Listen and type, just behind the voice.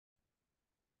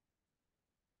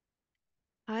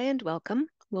Hi and welcome.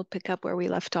 We'll pick up where we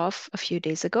left off a few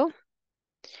days ago.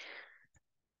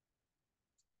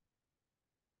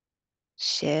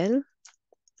 Shel,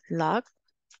 lak,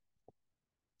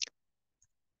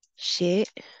 she,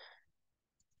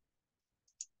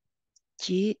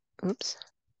 ji,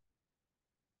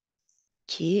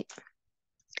 ji,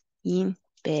 yin,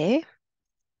 be.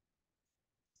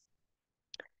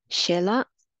 Shela,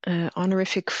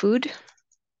 honorific food.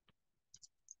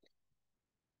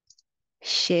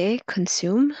 She,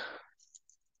 consume.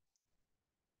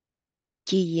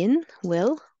 Ji, yin,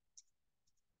 will.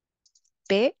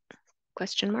 Be,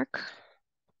 question mark.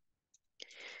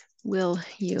 Will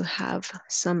you have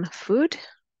some food?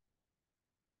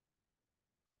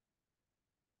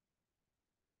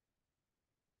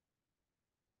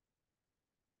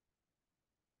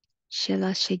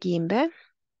 Shela, shegi, yin, be.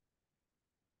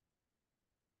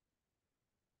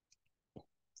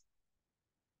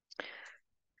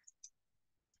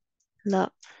 La,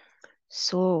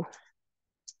 so.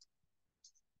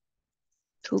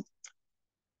 Tu,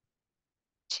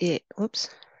 che,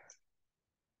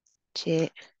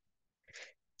 che,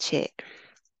 che.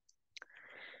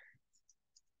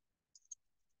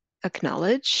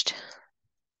 Acknowledged.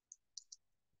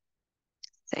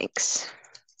 Thanks.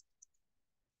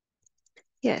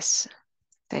 Yes,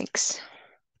 thanks.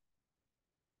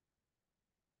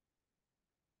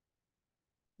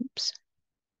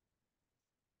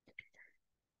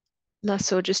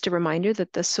 So just a reminder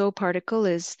that the so particle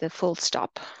is the full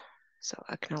stop. So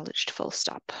acknowledged full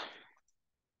stop.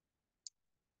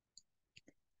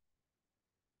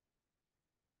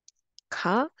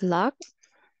 Ka, lak,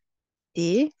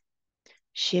 di,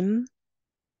 shim,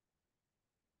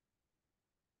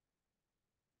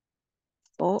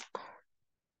 bo,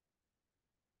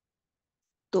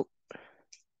 do.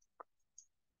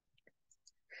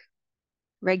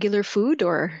 Regular food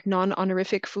or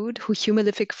non-honorific food,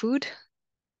 humilific food.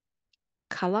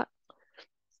 Kala.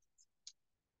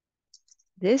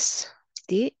 This,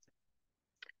 di,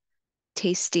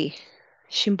 tasty.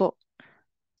 Shimbo,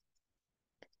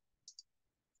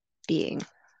 being.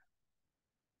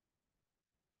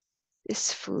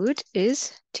 This food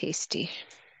is tasty.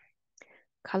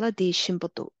 Kala di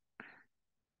shimboto.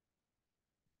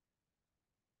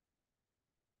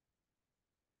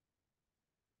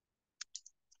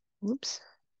 Oops.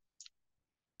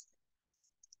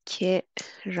 Ke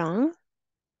rang.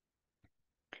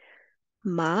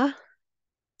 Ma.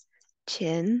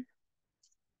 Chen.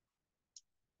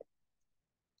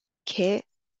 Ke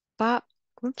ba.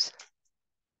 Oops.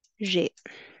 Je.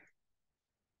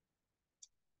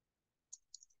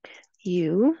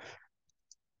 You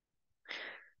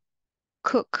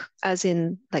cook, as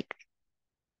in like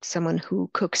someone who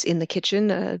cooks in the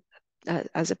kitchen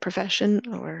as a profession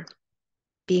or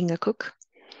being a cook.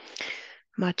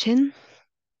 Machin,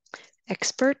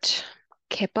 expert.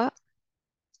 Kepa,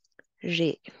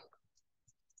 je,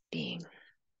 being.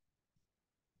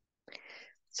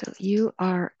 So you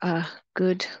are a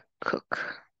good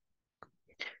cook.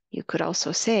 You could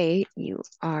also say you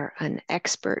are an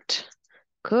expert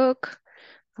cook,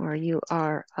 or you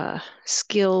are a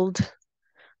skilled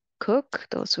cook.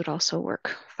 Those would also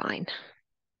work fine.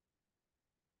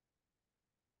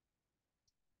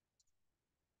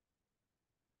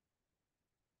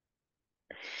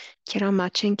 Kira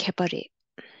machin kepare.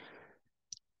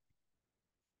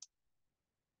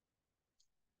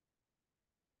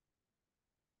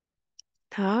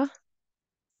 Ta.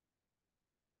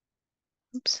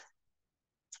 Oops.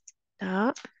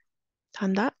 Ta.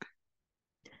 Tanda.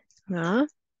 Nga.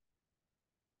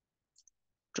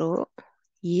 Ro.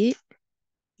 Yi.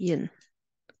 Yin.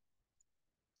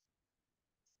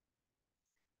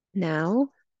 Now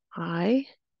I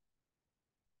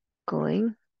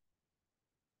going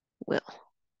will.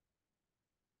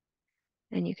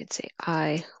 And you could say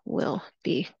I will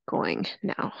be going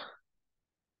now.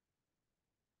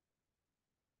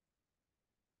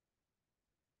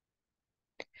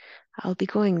 I'll be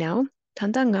going now.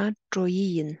 단단가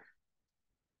조이인.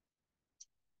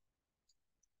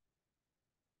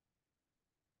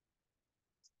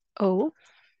 O.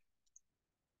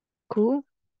 구.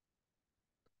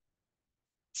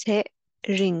 세.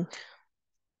 ring.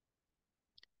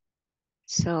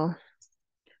 So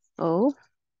O.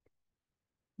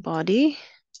 Body.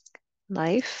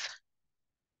 Life.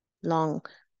 Long.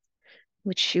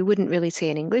 Which you wouldn't really say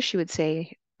in English. You would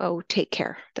say, oh, take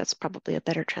care. That's probably a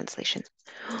better translation.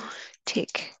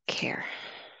 Take care.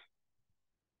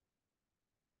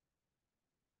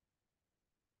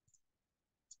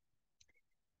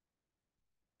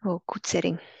 Oh,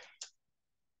 kutsering.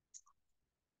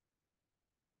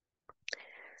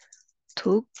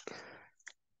 Tuk.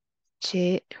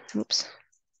 oops,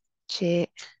 제,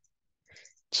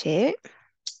 제,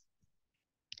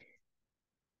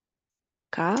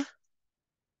 가,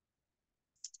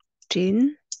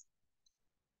 진,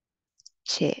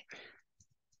 제.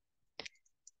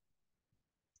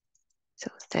 So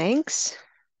thanks,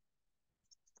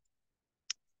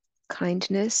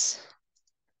 kindness,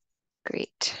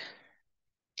 great.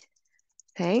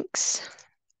 Thanks,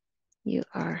 you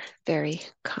are very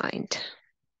kind.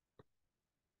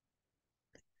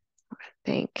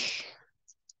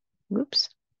 Oops,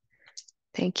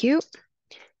 thank you,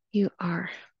 you are,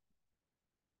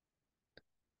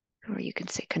 or you can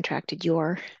say contracted,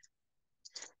 you're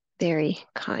very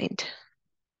kind.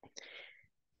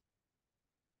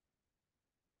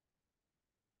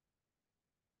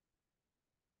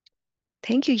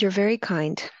 Thank you, you're very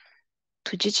kind.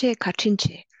 도지체 같은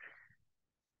체.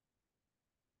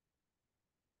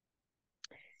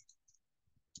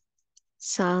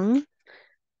 상,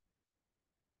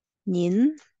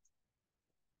 닌,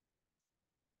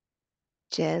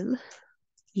 젤,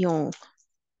 용.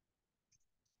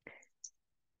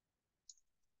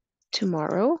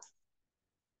 Tomorrow,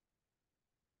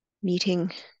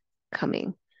 meeting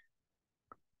coming.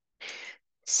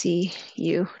 See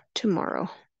you tomorrow.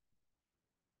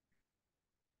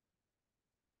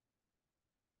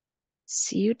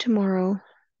 See you tomorrow.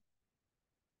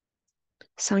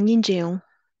 상인제용.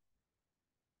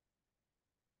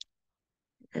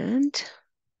 And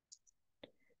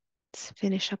let's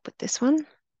finish up with this one.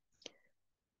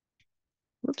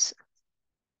 Whoops.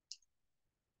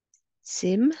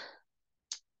 sim,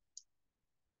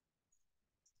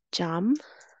 jam,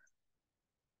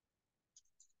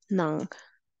 nang.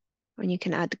 And you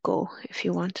can add go if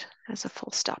you want as a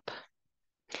full stop.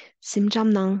 sim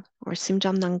jam nang or sim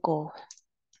jam nang go.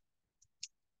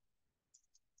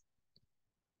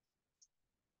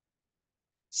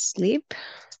 Sleep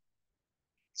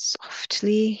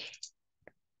softly,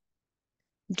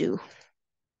 do.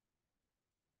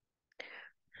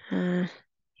 You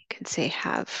can say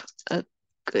have a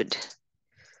good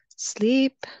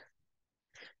sleep.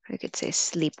 I could say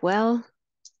sleep well.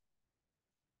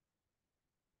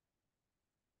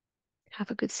 Have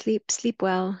a good sleep, sleep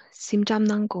well.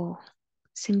 심잠낭 go,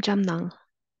 심잠낭.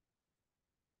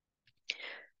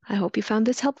 I hope you found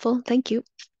this helpful. Thank you.